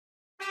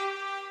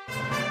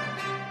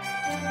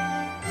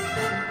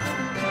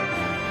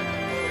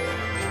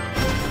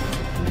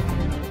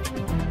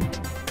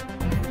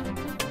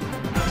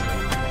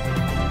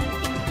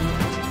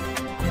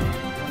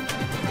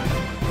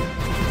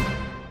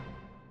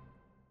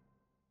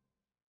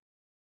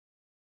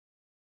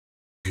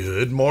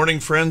Good morning,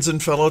 friends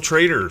and fellow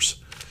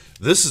traders.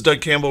 This is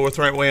Doug Campbell with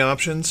Right Way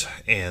Options,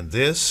 and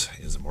this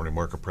is a morning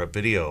market prep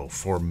video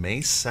for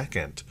May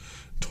 2nd,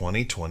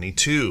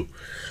 2022.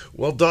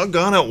 Well,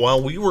 doggone it,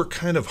 while we were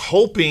kind of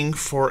hoping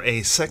for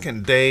a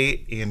second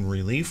day in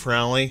relief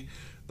rally,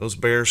 those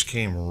bears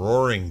came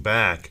roaring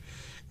back,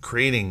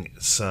 creating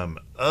some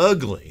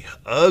ugly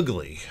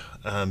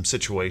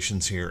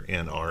situations here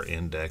in our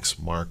index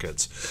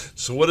markets.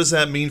 So what does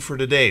that mean for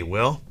today?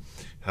 Well,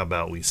 how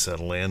about we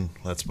settle in?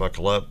 Let's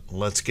buckle up.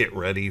 Let's get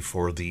ready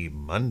for the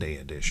Monday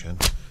edition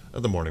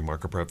of the Morning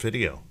Market Prep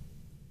video.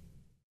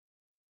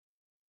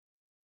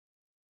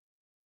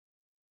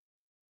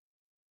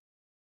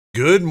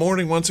 Good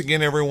morning once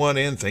again, everyone,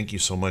 and thank you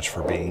so much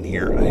for being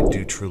here. I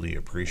do truly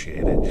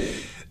appreciate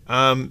it.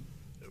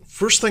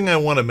 First thing I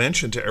want to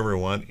mention to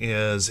everyone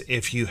is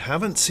if you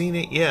haven't seen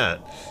it yet,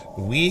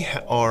 we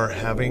are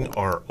having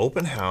our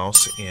open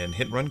house in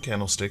hit and run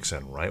candlesticks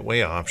and right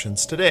way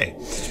options today.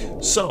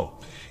 So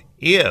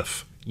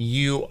if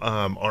you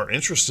are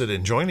interested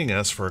in joining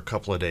us for a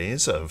couple of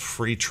days of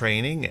free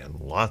training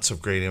and lots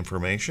of great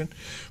information,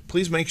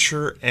 please make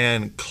sure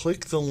and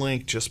click the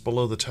link just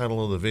below the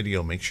title of the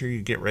video. Make sure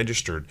you get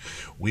registered.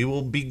 We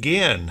will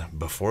begin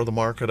before the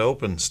market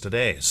opens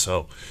today,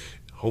 so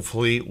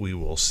hopefully we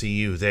will see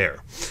you there.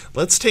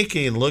 Let's take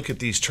a look at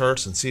these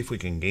charts and see if we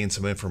can gain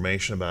some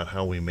information about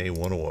how we may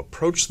want to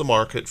approach the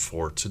market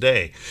for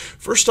today.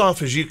 First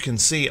off, as you can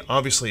see,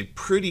 obviously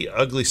pretty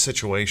ugly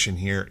situation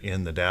here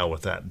in the Dow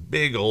with that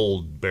big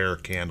old bear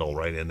candle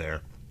right in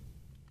there.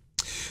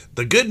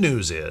 The good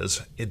news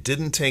is it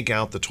didn't take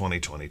out the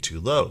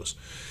 2022 lows.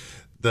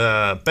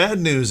 The bad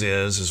news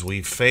is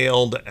we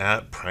failed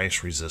at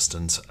price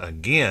resistance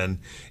again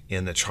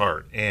in the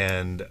chart,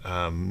 and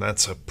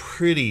that's a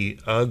pretty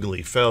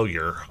ugly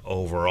failure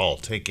overall,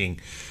 taking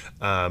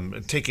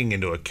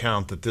into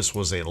account that this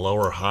was a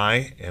lower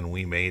high and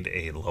we made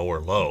a lower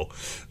low.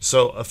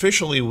 So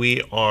officially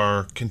we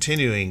are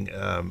continuing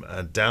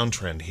a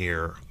downtrend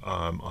here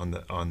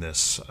on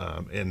this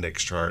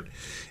index chart,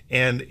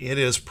 and it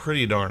is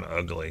pretty darn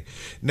ugly.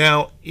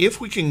 Now, if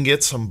we can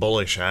get some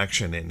bullish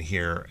action in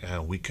here,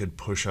 we could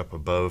push up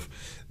above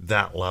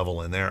that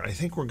level in there. I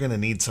think we're going to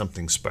need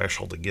something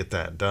special to get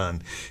that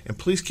done. And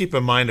please keep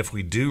in mind, if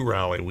we do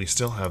rally, we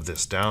still have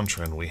this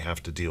downtrend we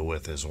have to deal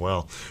with as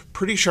well.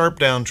 Pretty sharp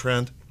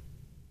downtrend.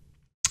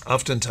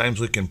 Oftentimes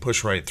we can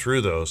push right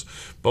through those,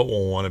 but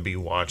we'll want to be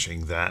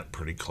watching that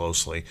pretty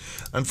closely.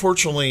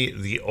 Unfortunately,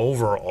 the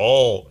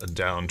overall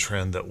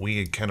downtrend that we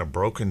had kind of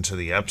broken to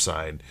the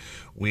upside,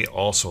 we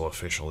also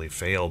officially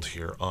failed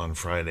here on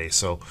Friday.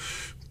 So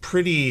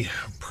pretty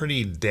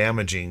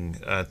damaging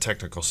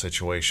technical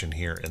situation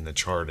here in the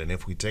chart. And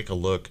if we take a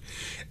look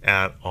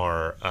at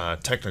our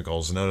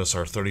technicals, notice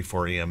our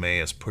 34 EMA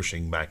is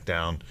pushing back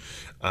down,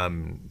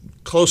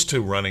 close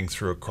to running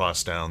through a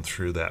cross down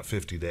through that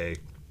 50-day.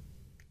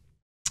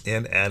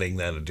 And adding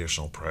that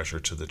additional pressure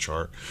to the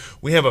chart.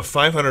 We have a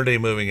 500-day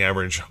moving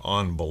average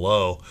on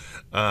below.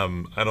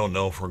 I don't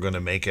know if we're going to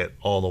make it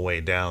all the way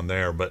down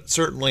there, but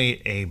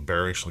certainly a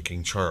bearish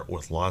looking chart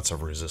with lots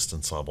of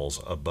resistance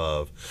levels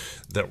above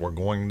that we're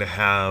going to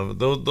have.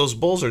 Those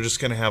bulls are just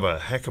going to have a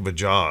heck of a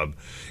job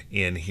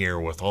in here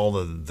with all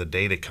the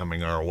data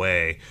coming our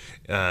way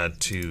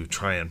to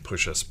try and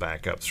push us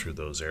back up through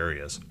those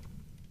areas.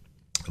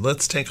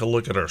 Let's take a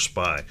look at our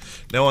SPY.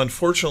 Now,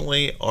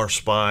 unfortunately, our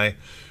SPY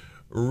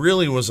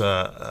really was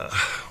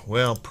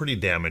well, pretty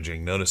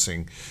damaging,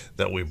 noticing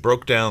that we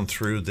broke down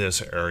through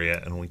this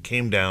area and we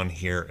came down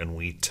here and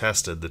we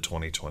tested the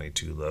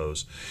 2022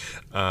 lows.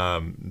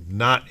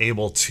 Not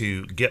able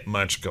to get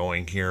much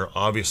going here.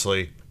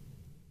 Obviously,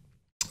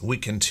 we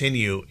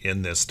continue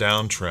in this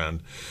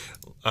downtrend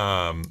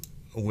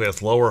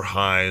with lower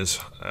highs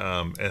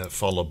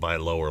followed by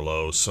lower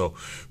lows. So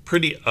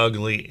pretty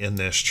ugly in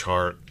this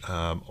chart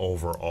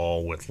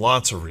overall, with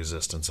lots of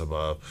resistance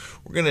above.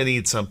 We're going to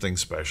need something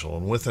special,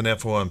 and with an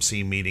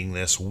FOMC meeting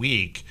this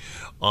week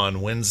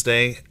on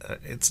Wednesday,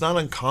 it's not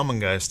uncommon,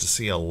 guys, to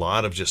see a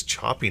lot of just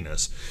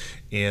choppiness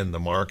in the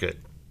market.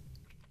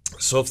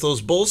 So if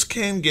those bulls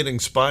can get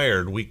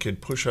inspired, we could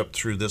push up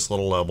through this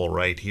little level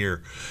right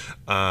here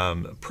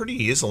pretty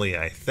easily,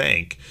 I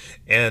think.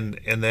 And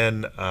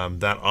then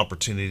that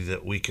opportunity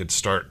that we could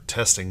start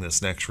testing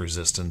this next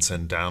resistance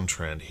and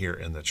downtrend here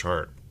in the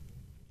chart.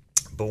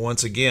 But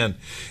once again,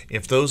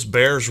 if those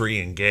bears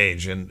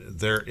re-engage, and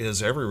there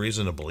is every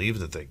reason to believe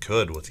that they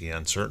could with the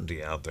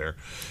uncertainty out there,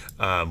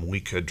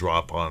 we could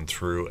drop on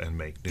through and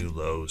make new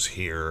lows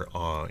here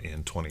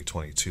in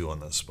 2022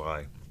 on the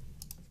SPY.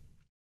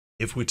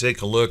 If we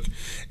take a look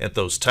at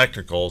those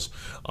technicals,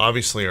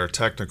 obviously our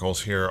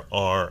technicals here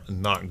are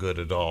not good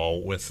at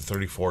all, with the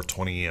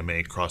 3420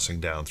 EMA crossing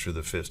down through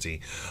the 50.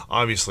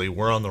 Obviously,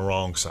 we're on the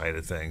wrong side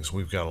of things.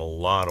 We've got a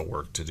lot of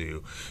work to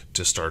do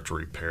to start to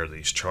repair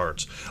these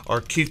charts.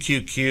 Our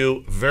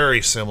QQQ,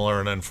 very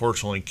similar, and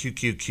unfortunately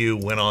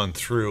QQQ went on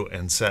through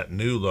and set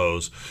new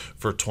lows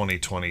for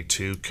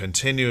 2022,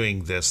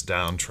 continuing this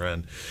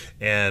downtrend.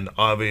 And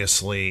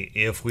obviously,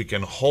 if we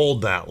can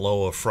hold that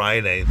low of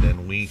Friday,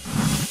 then we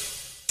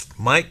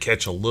Might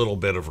catch a little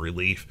bit of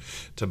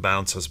relief to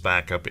bounce us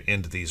back up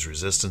into these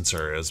resistance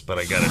areas, but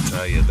I got to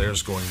tell you,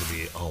 there's going to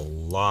be a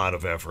lot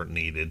of effort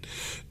needed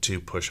to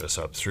push us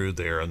up through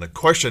there. And the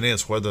question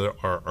is whether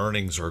our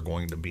earnings are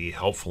going to be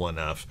helpful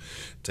enough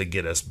to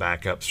get us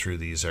back up through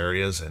these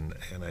areas. And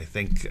I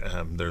think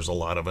there's a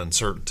lot of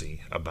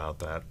uncertainty about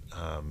that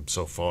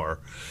so far,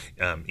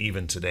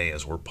 even today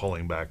as we're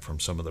pulling back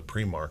from some of the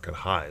pre-market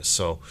highs.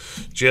 So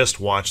just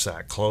watch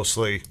that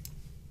closely.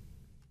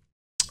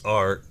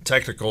 Our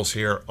technicals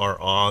here are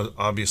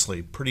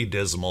obviously pretty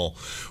dismal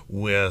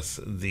with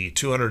the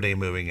 200-day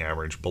moving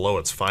average below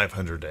its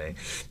 500-day.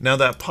 Now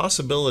that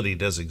possibility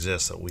does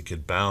exist that we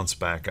could bounce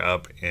back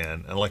up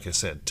and like I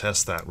said,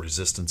 test that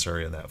resistance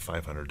area, that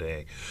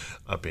 500-day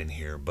up in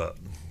here, but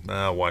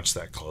watch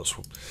that close.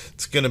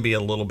 It's going to be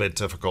a little bit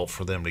difficult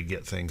for them to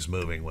get things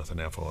moving with an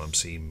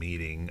FOMC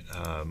meeting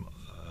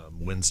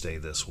Wednesday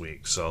this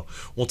week. So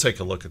we'll take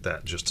a look at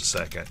that in just a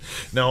second.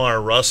 Now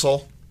our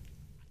Russell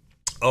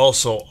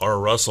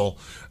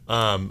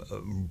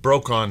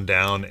broke on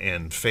down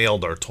and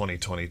failed our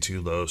 2022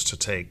 lows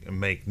to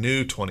make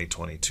new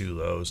 2022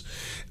 lows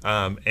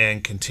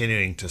and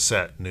continuing to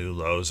set new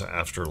lows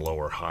after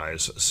lower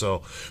highs.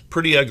 So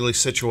pretty ugly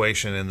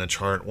situation in the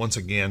chart. Once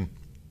again,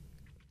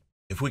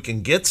 if we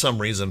can get some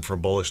reason for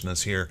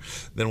bullishness here,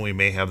 then we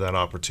may have that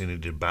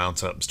opportunity to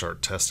bounce up and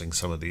start testing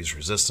some of these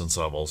resistance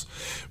levels.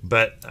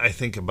 But I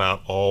think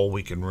about all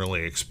we can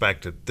really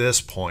expect at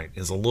this point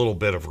is a little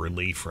bit of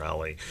relief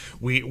rally.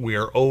 We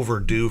are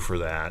overdue for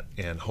that,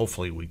 and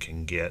hopefully we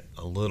can get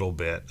a little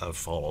bit of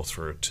follow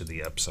through to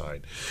the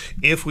upside.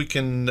 If we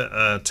can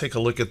take a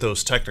look at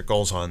those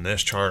technicals on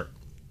this chart,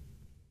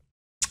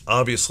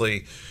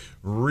 obviously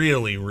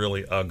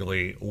really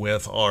ugly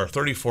with our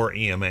 34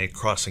 EMA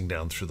crossing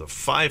down through the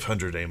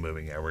 500-day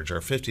moving average, our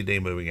 50-day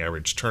moving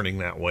average turning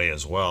that way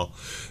as well.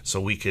 So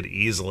we could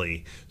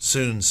easily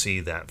soon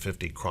see that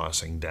 50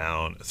 crossing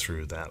down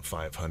through that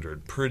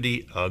 500.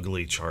 Pretty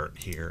ugly chart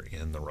here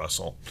in the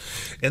Russell.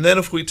 And then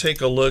if we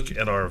take a look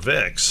at our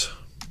VIX,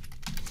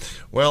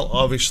 well,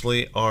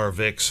 obviously our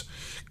VIX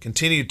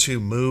continued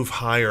to move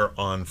higher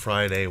on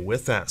Friday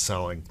with that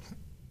selling.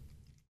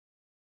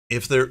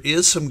 If there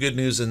is some good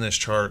news in this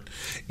chart,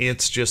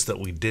 it's just that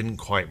we didn't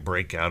quite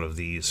break out of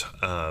these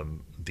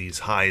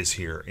highs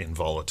here in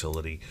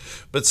volatility.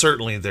 But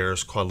certainly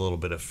there's quite a little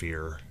bit of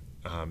fear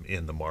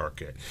in the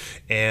market,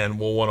 and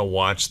we'll want to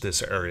watch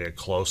this area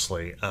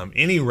closely.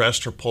 Any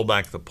rest or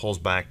pullback that pulls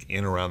back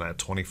in around that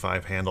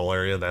 25 handle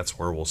area, that's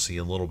where we'll see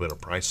a little bit of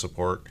price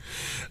support.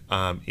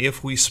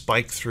 If we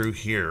spike through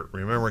here,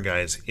 remember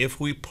guys, if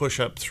we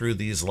push up through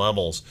these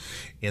levels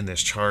in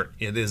this chart,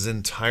 it is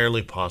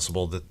entirely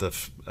possible that the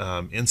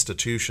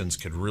institutions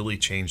could really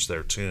change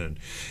their tune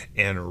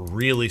and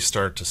really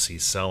start to see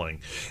selling.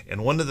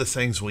 And one of the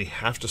things we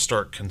have to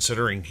start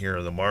considering here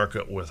in the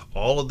market, with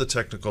all of the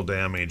technical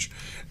damage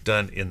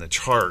done in the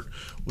chart,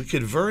 we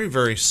could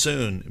very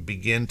soon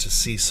begin to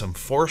see some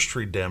forced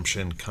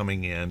redemption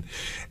coming in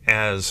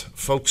as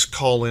folks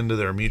call into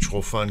their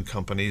mutual fund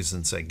companies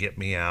and say, get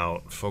me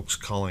out. Folks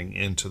calling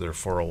into their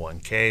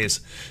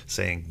 401ks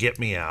saying, get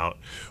me out.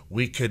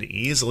 We could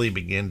easily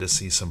begin to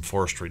see some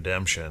forced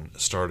redemption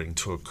starting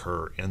to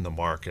occur in the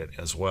market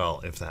as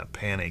well if that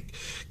panic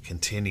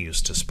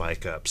continues to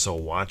spike up. So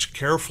watch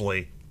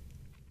carefully.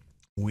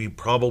 We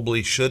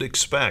probably should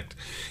expect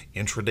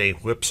intraday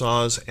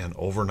whipsaws and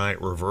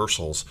overnight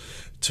reversals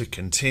to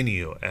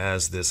continue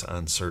as this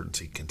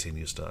uncertainty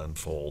continues to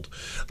unfold.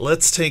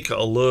 Let's take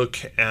a look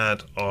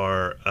at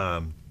our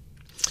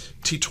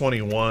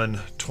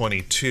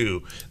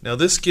T21-22. Now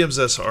this gives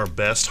us our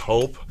best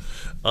hope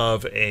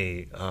of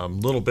a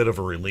little bit of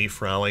a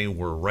relief rally.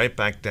 We're right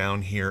back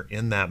down here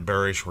in that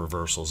bearish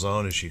reversal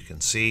zone, as you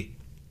can see,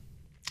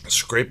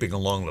 scraping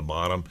along the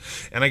bottom.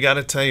 And I got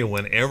to tell you,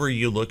 whenever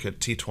you look at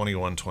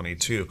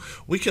T21-22,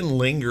 we can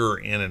linger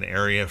in an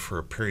area for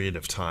a period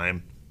of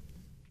time.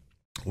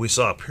 We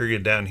saw a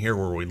period down here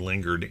where we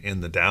lingered in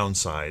the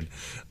downside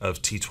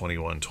of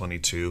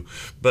T21-22,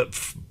 but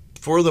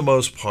for the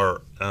most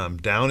part,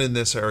 down in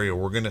this area,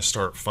 we're going to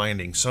start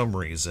finding some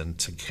reason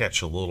to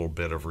catch a little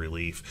bit of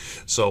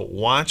relief. So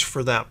watch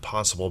for that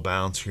possible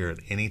bounce here at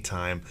any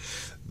time.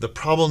 The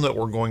problem that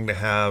we're going to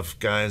have,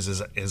 guys,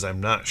 is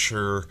I'm not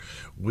sure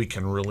we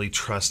can really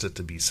trust it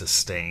to be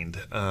sustained.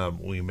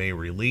 We may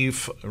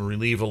relieve a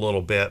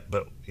little bit,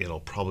 but it'll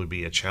probably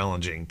be a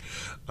challenging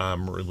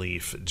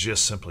relief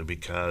just simply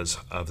because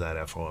of that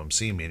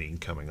FOMC meeting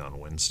coming on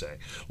Wednesday.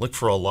 Look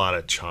for a lot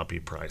of choppy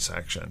price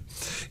action.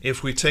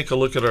 If we take a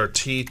look at our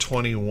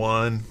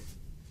T21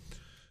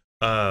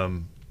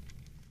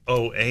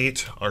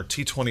 08, our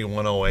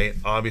T21-08,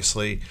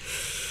 obviously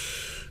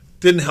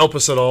didn't help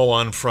us at all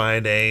on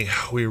Friday.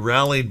 We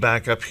rallied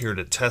back up here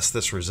to test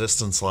this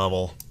resistance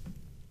level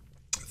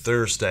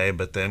Thursday,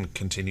 but then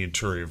continued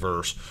to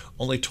reverse.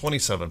 Only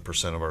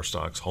 27% of our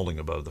stocks holding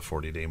above the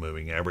 40-day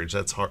moving average.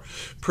 That's hard,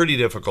 pretty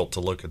difficult to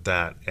look at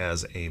that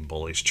as a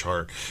bullish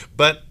chart.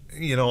 But,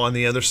 you know, on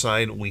the other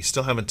side, we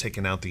still haven't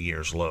taken out the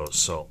year's lows,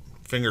 so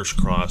fingers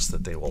crossed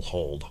that they will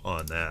hold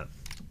on that.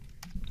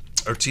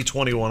 Our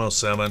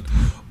T2107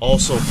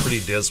 also pretty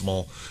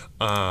dismal,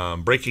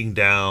 breaking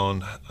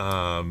down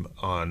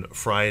on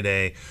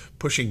Friday,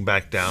 pushing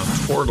back down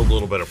toward a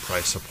little bit of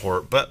price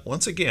support. But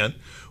once again,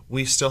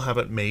 we still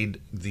haven't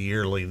made the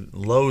yearly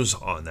lows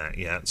on that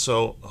yet.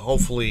 So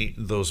hopefully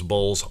those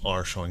bulls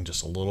are showing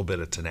just a little bit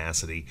of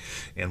tenacity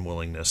and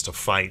willingness to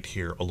fight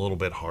here a little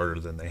bit harder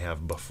than they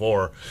have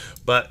before.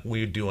 But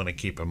we do want to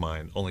keep in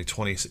mind only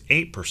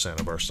 28%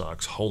 of our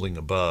stocks holding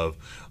above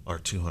our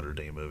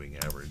 200-day moving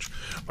average.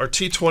 Our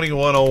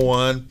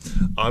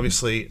T2101,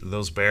 obviously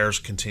those bears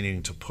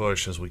continuing to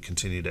push as we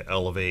continue to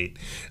elevate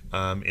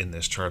in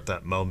this chart.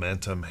 That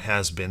momentum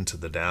has been to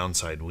the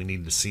downside. We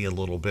need to see a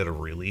little bit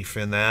of relief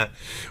in that.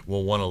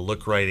 We'll want to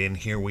look right in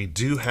here. We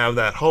do have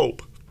that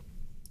hope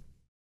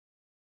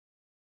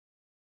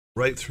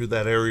right through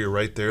that area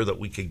right there that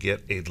we could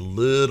get a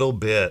little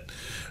bit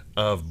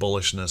of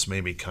bullishness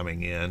maybe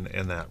coming in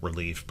and that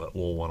relief, but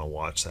we'll want to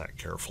watch that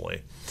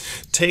carefully.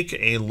 Take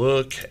a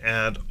look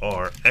at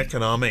our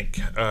economic,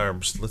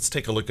 let's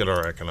take a look at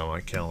our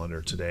economic calendar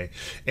today.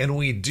 And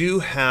we do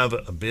have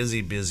a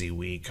busy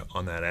week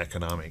on that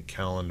economic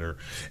calendar.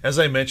 As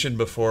I mentioned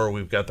before,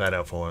 we've got that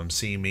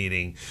FOMC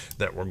meeting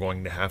that we're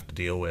going to have to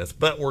deal with,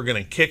 but we're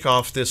going to kick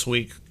off this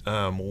week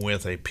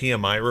with a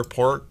PMI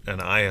report, an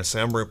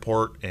ISM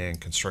report, and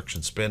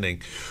construction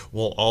spending.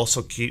 We'll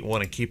also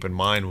want to keep in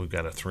mind we've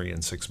got a 3-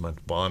 and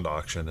 6-month bond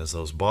auction as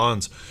those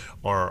bonds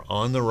are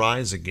on the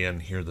rise again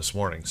here this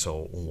morning.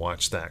 So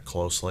watch that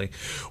closely.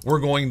 We're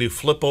going to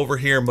flip over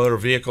here, motor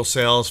vehicle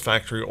sales,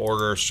 factory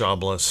orders,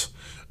 jobless.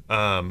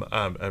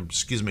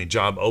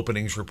 Job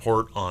openings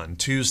report on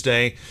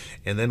Tuesday,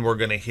 and then we're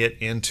going to hit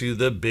into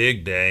the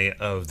big day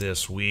of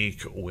this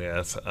week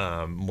with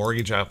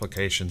mortgage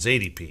applications,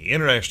 ADP,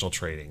 international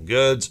trading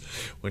goods,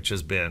 which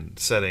has been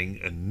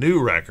setting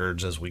new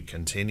records as we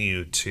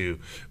continue to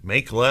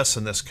make less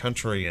in this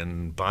country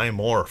and buy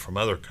more from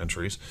other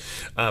countries,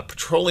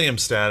 petroleum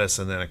status,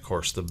 and then of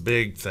course the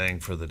big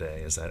thing for the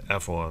day is that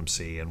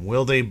FOMC, and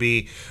will they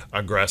be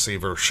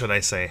aggressive, or should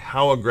I say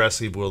how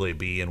aggressive will they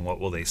be, and what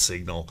will they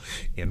signal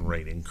in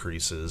rate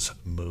increases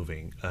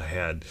moving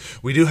ahead.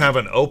 We do have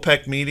an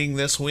OPEC meeting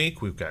this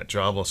week. We've got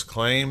jobless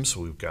claims,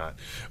 we've got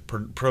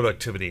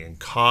productivity and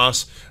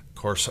costs, of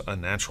course a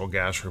natural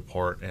gas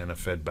report, and a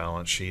Fed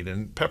balance sheet.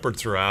 And peppered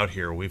throughout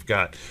here we've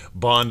got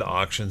bond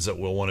auctions that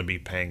we'll want to be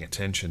paying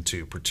attention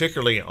to,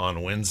 particularly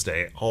on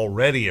Wednesday,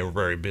 already a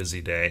very busy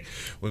day.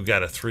 We've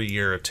got a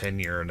 3-year, a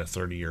 10-year, and a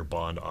 30-year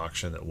bond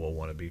auction that we'll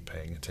want to be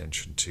paying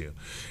attention to.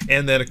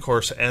 And then of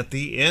course at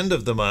the end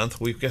of the month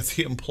we've got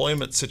the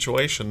employment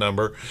situation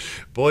number.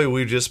 Boy,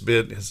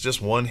 it's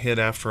just one hit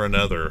after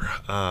another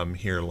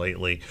here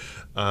lately.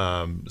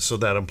 So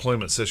that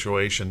employment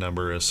situation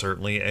number is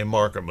certainly a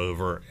market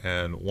mover,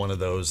 and one of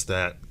those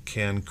that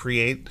can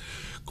create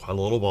quite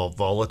a little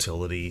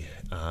volatility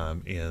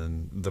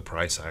in the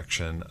price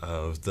action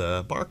of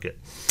the market.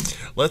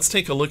 Let's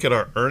take a look at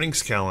our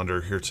earnings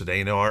calendar here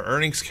today. Now, our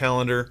earnings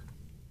calendar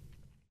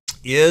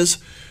is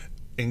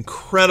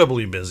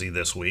incredibly busy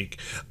this week.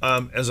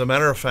 As a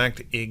matter of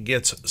fact, it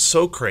gets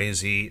so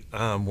crazy.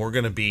 We're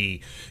going to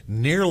be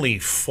nearly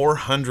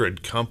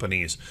 400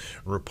 companies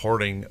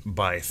reporting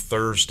by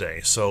Thursday.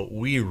 So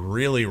we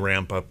really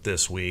ramp up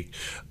this week,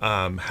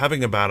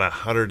 having about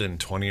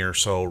 120 or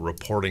so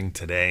reporting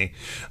today.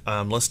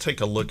 Let's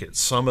take a look at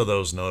some of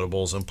those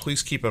notables. And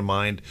please keep in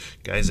mind,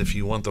 guys, if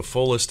you want the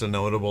full list of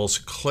notables,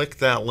 click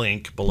that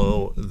link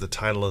below the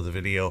title of the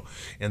video,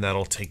 and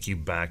that'll take you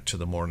back to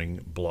the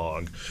morning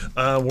blog.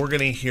 We're going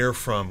to hear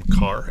from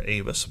Carr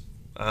Avis.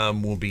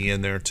 Will be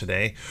in there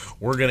today.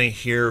 We're going to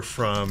hear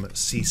from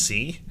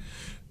CC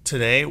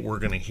today. We're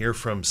going to hear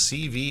from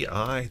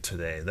CVI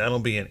today. That'll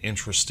be an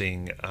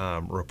interesting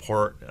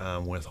report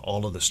with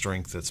all of the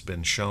strength that's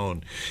been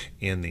shown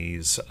in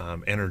these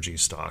energy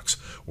stocks.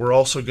 We're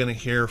also going to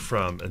hear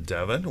from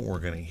Devon. We're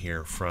going to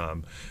hear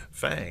from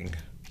Fang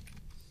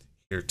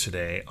here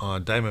today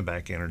on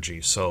Diamondback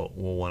Energy, so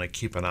we'll want to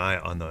keep an eye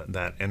on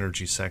that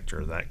energy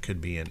sector. That could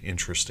be an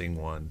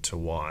interesting one to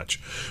watch.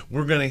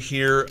 We're going to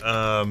hear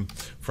from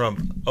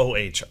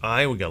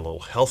OHI. We got a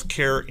little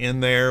healthcare in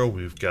there.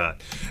 We've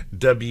got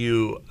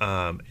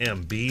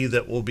WMB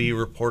that will be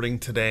reporting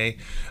today.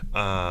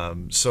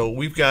 So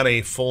we've got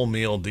a full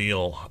meal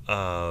deal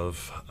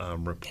of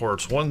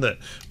reports. One that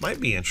might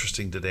be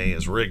interesting today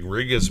is Rig.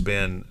 Rig has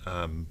been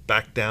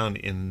back down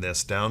in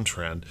this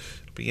downtrend.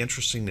 Be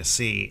interesting to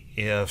see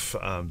if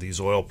these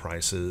oil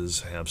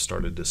prices have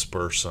started to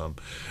spur some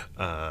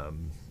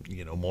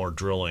more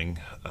drilling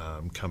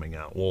coming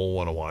out. We'll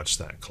want to watch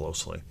that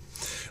closely.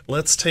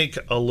 Let's take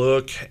a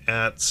look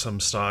at some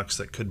stocks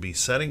that could be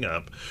setting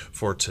up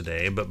for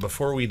today. But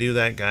before we do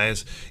that,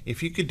 guys,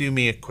 if you could do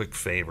me a quick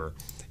favor,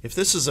 If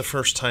this is the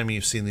first time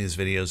you've seen these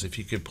videos, if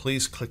you could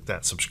please click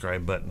that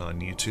subscribe button on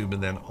YouTube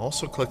and then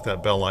also click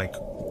that bell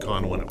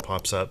icon when it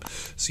pops up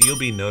so you'll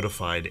be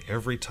notified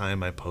every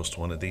time I post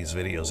one of these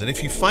videos. And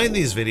if you find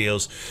these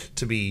videos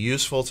to be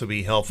useful, to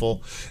be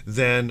helpful,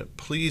 then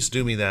please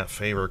do me that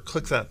favor.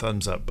 Click that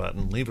thumbs up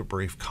button, leave a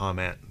brief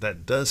comment.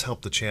 That does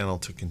help the channel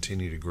to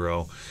continue to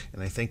grow,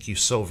 and I thank you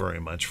so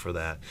very much for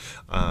that.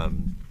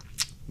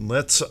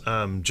 Let's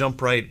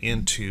jump right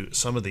into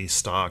some of these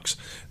stocks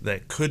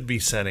that could be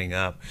setting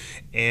up.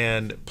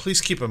 And please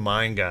keep in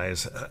mind,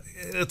 guys,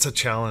 it's a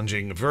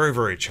challenging, very,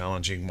 very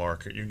challenging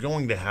market. You're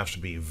going to have to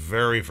be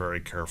very, very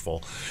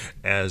careful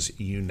as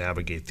you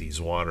navigate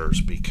these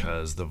waters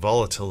because the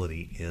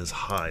volatility is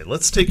high.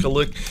 Let's take a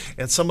look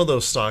at some of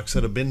those stocks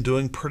that have been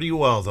doing pretty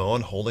well, though,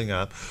 and holding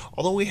up.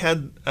 Although we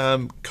had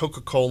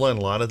Coca-Cola and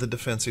a lot of the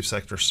defensive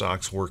sector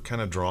stocks were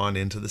kind of drawn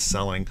into the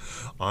selling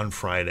on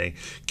Friday.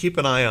 Keep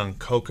an eye on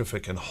Coke if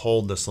it can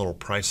hold this little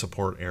price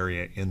support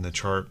area in the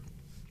chart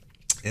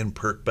and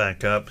perk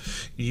back up.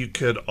 You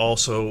could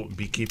also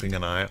be keeping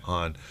an eye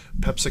on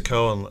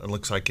PepsiCo, and it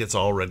looks like it's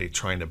already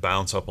trying to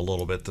bounce up a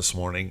little bit this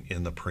morning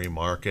in the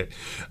pre-market.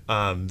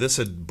 This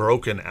had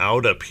broken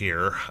out up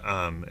here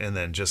and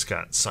then just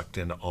got sucked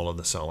into all of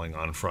the selling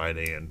on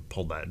Friday and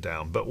pulled that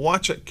down. But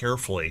watch it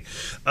carefully.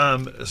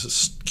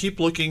 Keep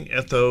looking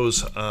at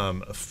those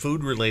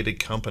food-related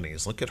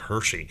companies. Look at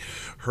Hershey.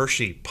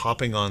 Hershey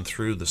popping on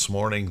through this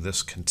morning.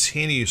 This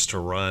continues to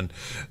run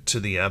to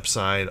the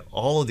upside.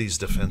 All of these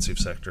defensive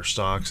sector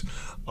stocks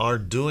are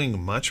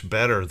doing much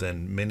better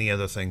than many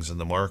other things in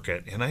the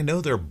market. And I know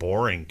they're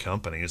boring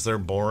companies. They're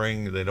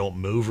boring. They don't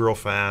move real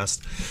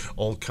fast,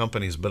 old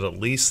companies, but at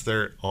least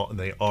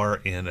they are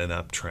in an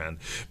uptrend.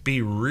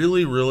 Be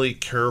really, really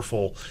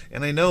careful.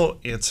 And I know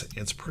it's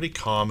pretty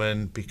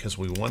common because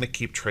we want to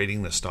keep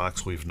trading the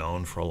stocks we've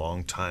known for a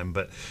long time.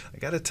 But I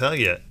got to tell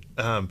you,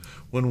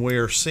 when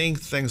we're seeing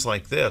things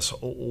like this,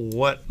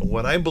 what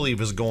I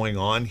believe is going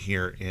on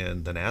here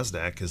in the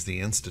NASDAQ is the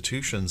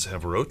institutions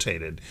have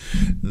rotated.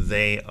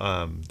 They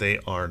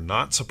are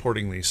not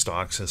supporting these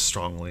stocks as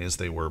strongly as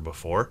they were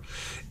before.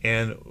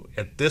 And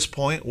at this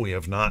point, we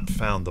have not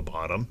found the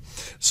bottom.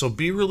 So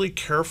be really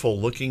careful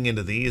looking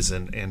into these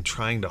and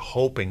trying to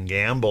hope and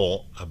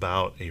gamble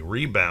about a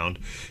rebound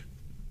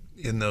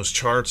in those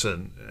charts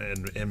and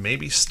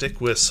maybe stick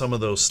with some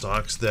of those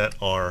stocks that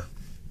are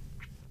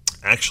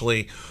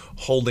actually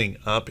holding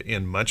up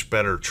in much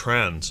better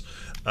trends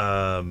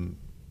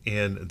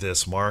in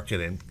this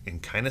market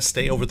and kind of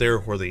stay over there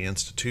where the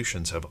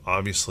institutions have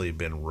obviously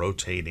been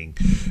rotating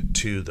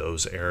to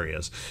those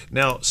areas.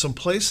 Now, some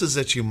places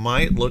that you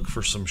might look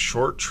for some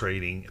short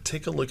trading,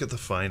 take a look at the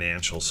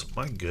financials.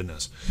 My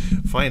goodness,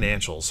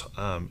 financials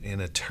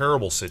in a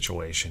terrible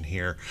situation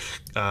here,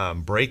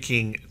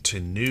 breaking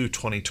to new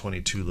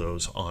 2022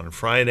 lows on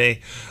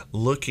Friday,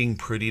 looking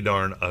pretty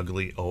darn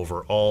ugly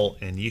overall,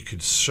 and you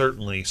could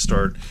certainly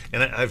start,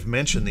 and I've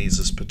mentioned these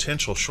as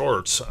potential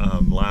shorts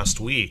last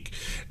week.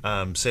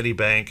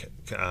 Citibank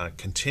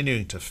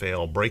continuing to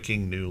fail,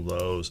 breaking new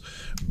lows,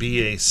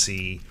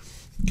 BAC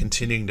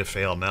continuing to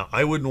fail. Now,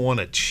 I wouldn't want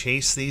to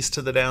chase these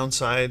to the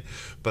downside,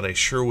 but I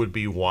sure would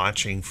be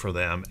watching for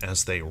them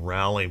as they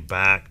rally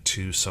back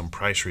to some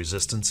price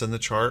resistance in the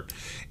chart,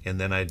 and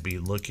then I'd be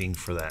looking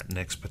for that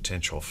next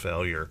potential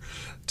failure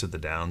to the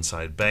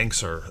downside.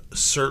 Banks are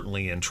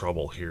certainly in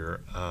trouble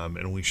here,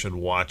 and we should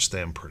watch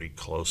them pretty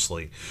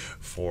closely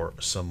for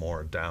some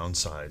more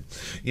downside.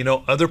 You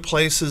know, other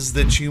places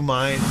that you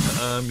might,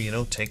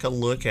 take a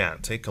look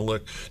at.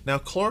 Now,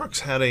 Clorox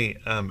had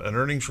an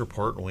earnings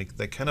report week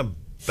that kind of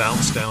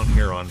bounced down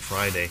here on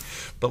Friday,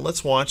 but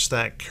let's watch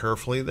that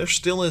carefully. There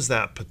still is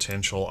that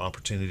potential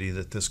opportunity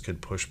that this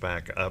could push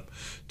back up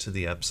to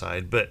the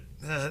upside, but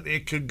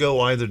it could go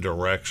either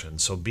direction,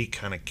 so be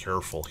kind of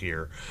careful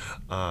here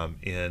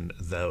in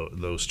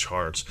those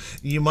charts.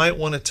 You might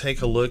want to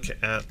take a look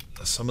at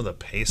some of the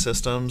pay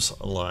systems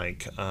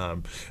like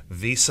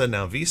Visa.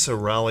 Now, Visa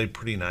rallied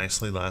pretty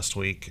nicely last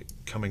week,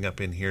 coming up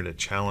in here to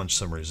challenge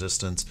some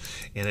resistance,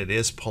 and it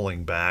is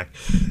pulling back.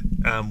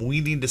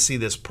 We need to see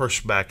this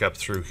push back up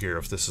through here.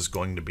 If this is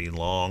going to be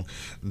long,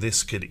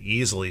 this could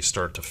easily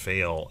start to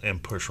fail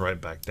and push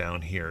right back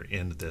down here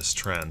into this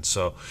trend.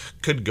 So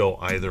could go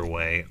either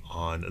way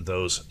on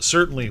those.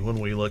 Certainly when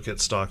we look at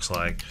stocks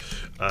like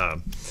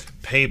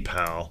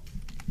PayPal,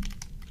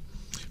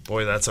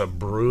 boy, that's a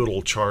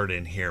brutal chart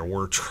in here.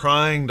 We're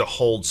trying to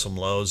hold some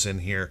lows in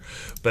here,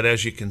 but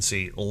as you can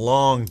see,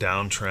 long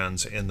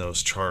downtrends in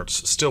those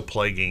charts, still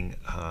plaguing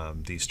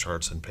these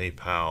charts in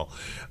PayPal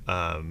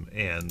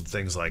and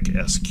things like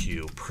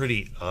SQ.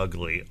 Pretty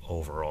ugly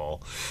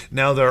overall.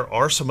 Now, there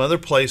are some other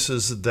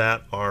places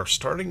that are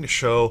starting to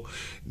show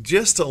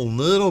just a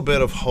little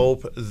bit of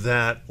hope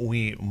that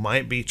we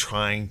might be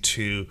trying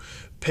to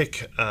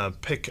pick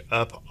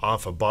up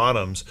off of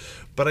bottoms,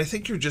 but I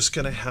think you're just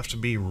going to have to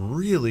be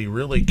really,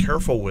 really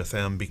careful with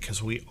them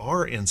because we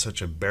are in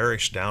such a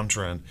bearish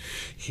downtrend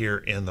here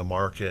in the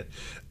market.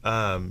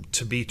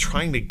 To be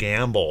trying to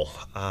gamble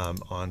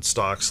on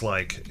stocks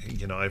like,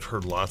 I've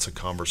heard lots of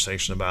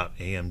conversation about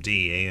AMD.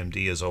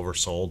 AMD is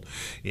oversold.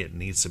 It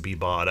needs to be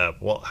bought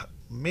up. Well,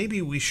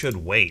 maybe we should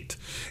wait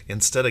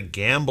instead of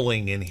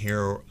gambling in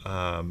here.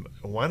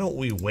 Why don't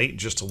we wait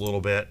just a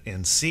little bit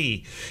and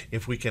see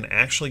if we can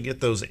actually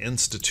get those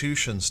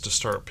institutions to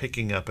start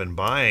picking up and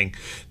buying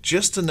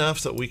just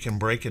enough that we can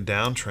break a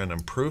downtrend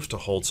and prove to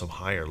hold some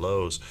higher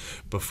lows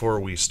before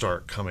we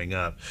start coming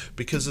up.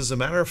 Because as a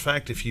matter of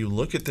fact, if you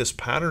look at this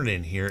pattern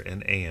in here in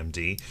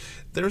AMD,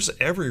 there's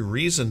every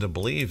reason to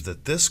believe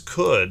that this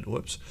could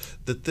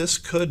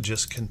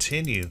just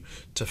continue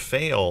to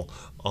fail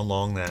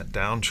along that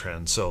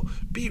downtrend. So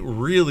be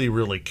really,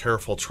 really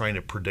careful trying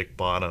to predict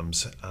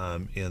bottoms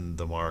in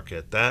the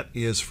market. That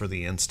is for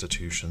the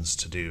institutions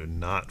to do,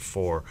 not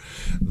for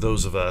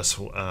those of us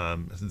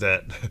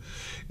that,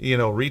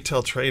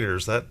 retail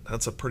traders.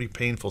 That's a pretty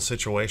painful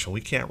situation.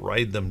 We can't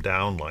ride them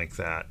down like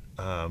that.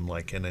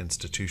 Like an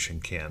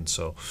institution can.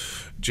 So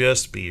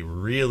just be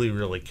really,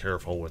 really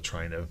careful with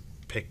trying to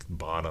pick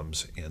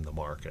bottoms in the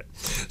market.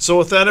 So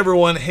with that,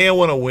 everyone, hey, I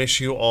want to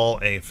wish you all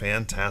a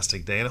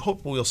fantastic day, and I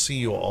hope we'll see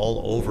you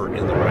all over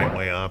in the Right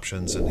Way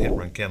Options and Hit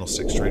Run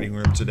Candlesticks trading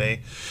room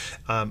today.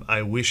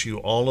 I wish you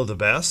all of the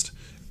best,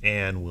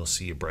 and we'll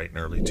see you bright and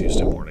early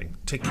Tuesday morning.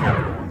 Take care,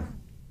 everyone.